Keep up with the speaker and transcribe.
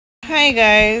Hi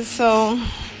guys, so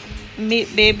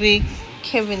meet baby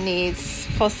Kevin needs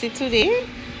fussy today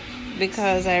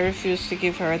because I refuse to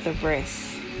give her the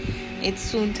breast. It's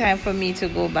soon time for me to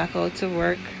go back out to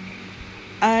work,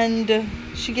 and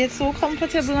she gets so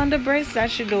comfortable on the breast that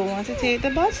she don't want to take the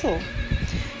bottle.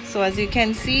 So as you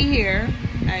can see here,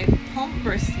 I pump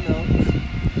breast milk.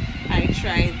 I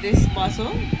tried this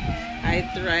bottle, I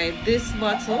tried this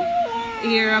bottle.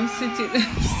 Here I'm sitting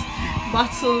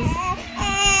bottles,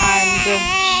 and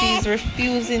she's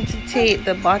refusing to take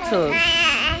the bottles.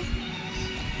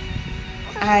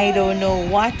 I don't know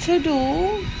what to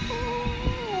do,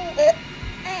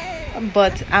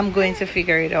 but I'm going to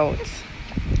figure it out.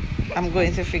 I'm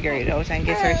going to figure it out and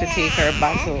get her to take her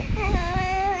bottle.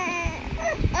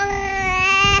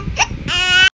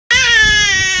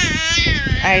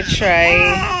 I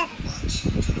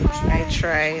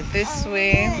try this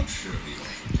way.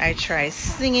 I try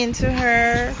singing to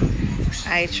her.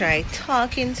 I try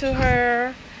talking to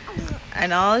her.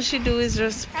 And all she do is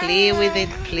just play with it,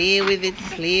 play with it,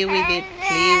 play with it,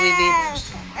 play with it,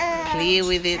 play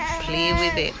with it, play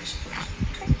with it.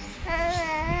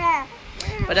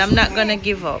 But I'm not gonna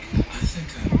give up.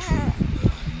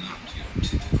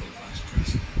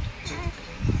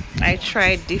 I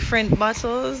tried different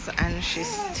bottles and she's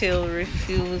still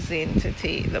refusing to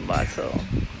take the bottle.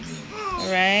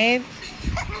 Right?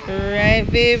 Right,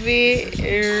 baby.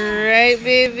 Right,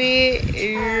 baby.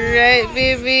 Right,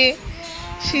 baby.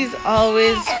 She's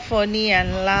always funny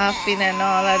and laughing and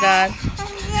all of that.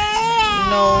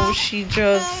 No, she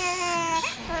just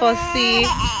fussy.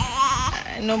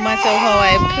 No matter how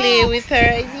I play with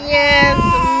her. Yes,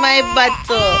 my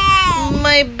bottle.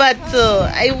 My bottle.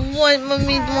 I want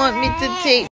mommy want me to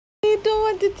take. You don't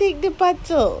want to take the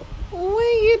bottle.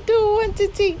 Why you don't want to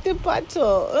take the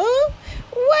bottle? Huh?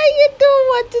 Why you don't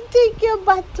want to take your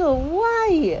bottle?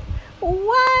 Why?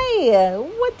 Why?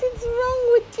 What is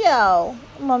wrong with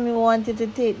you? Mommy wanted to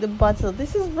take the bottle.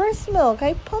 This is breast milk.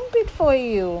 I pump it for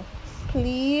you.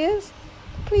 Please.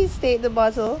 Please take the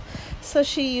bottle. So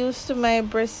she used to my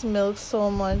breast milk so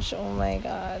much. Oh my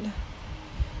God.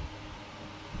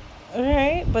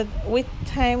 Alright, but with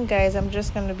time, guys, I'm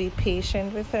just going to be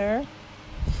patient with her.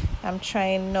 I'm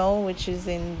trying now,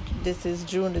 this is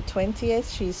June the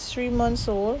 20th. She's 3 months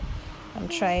old. I'm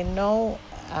trying now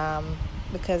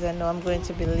because I know I'm going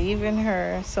to be leaving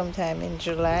her sometime in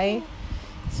July.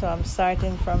 So I'm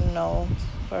starting from now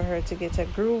for her to get a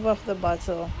groove of the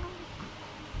bottle.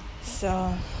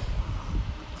 So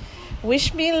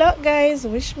wish me luck, guys.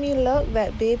 Wish me luck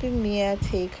that baby Mia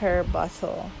take her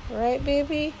bottle. Right,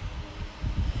 baby?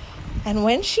 And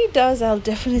when she does, I'll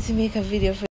definitely make a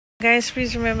video for you. Guys,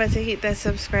 please remember to hit that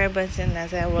subscribe button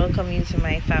as I welcome you to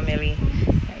my family.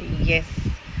 Yes.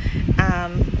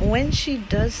 When she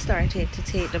does start to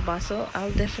take the bottle,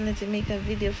 I'll definitely make a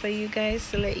video for you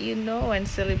guys to let you know and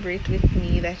celebrate with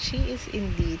me that she is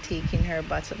indeed taking her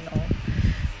bottle now.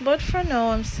 But for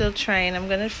now, I'm still trying. I'm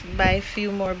gonna buy a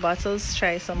few more bottles,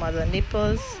 try some other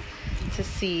nipples to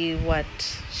see what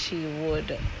she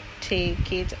would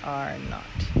take it or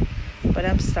not. But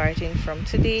I'm starting from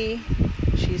today.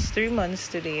 She's 3 months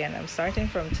today, and I'm starting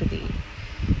from today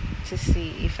to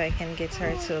see if I can get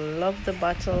her to love the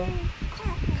bottle,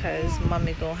 because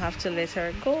mommy gonna have to let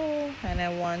her go, and I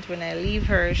want when I leave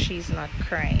her she's not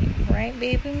crying. Right,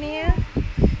 baby Mia?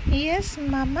 Yes,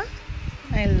 mama?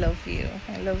 I love you.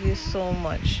 I love you so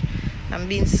much. I'm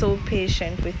being so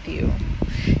patient with you.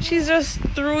 She's just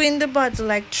throwing the bottle,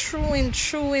 like throwing.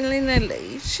 She don't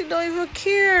even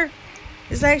care.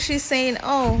 It's like she's saying,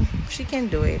 oh, she can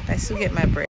do it. I still get my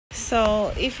breath.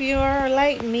 So if you're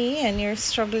like me and you're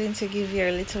struggling to give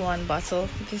your little one bottle,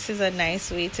 this is a nice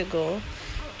way to go.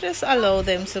 Just allow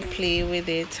them to play with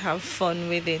it, have fun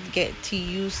with it, get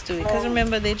used to it. Because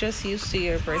remember, they're just used to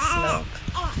your breast milk.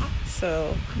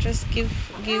 So just give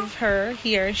her,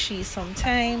 he or she, some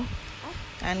time,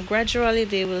 and gradually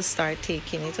they will start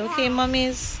taking it. Okay,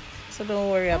 mummies? So don't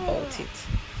worry about it.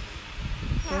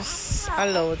 Just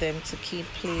allow them to keep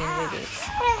playing with it.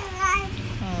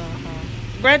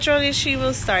 Gradually she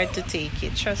will start to take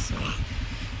it, trust me.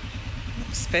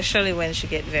 Especially when she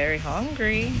get very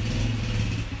hungry.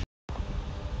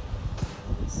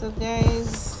 So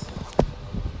guys,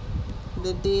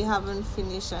 the day haven't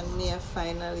finished and Mia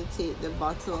finally take the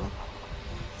bottle.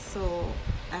 So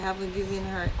I haven't given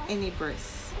her any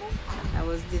breast. I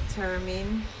was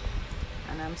determined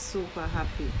and I'm super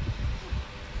happy.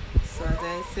 So as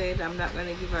I said, I'm not going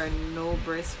to give her no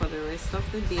breast for the rest of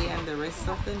the day and the rest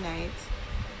of the night.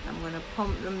 I'm going to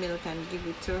pump the milk and give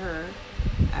it to her.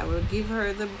 I will give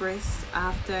her the breast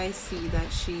after I see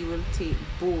that she will take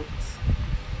both.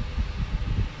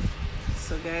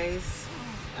 So guys,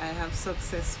 I have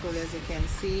successfully, as you can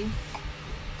see,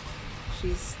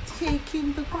 she's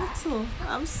taking the bottle.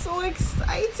 I'm so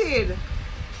excited.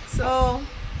 So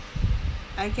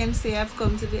I can say I've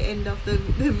come to the end of the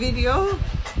video.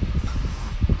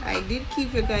 I did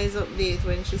keep you guys updated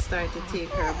when she started to take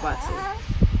her bottle.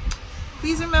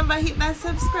 Please remember, hit that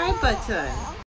subscribe button.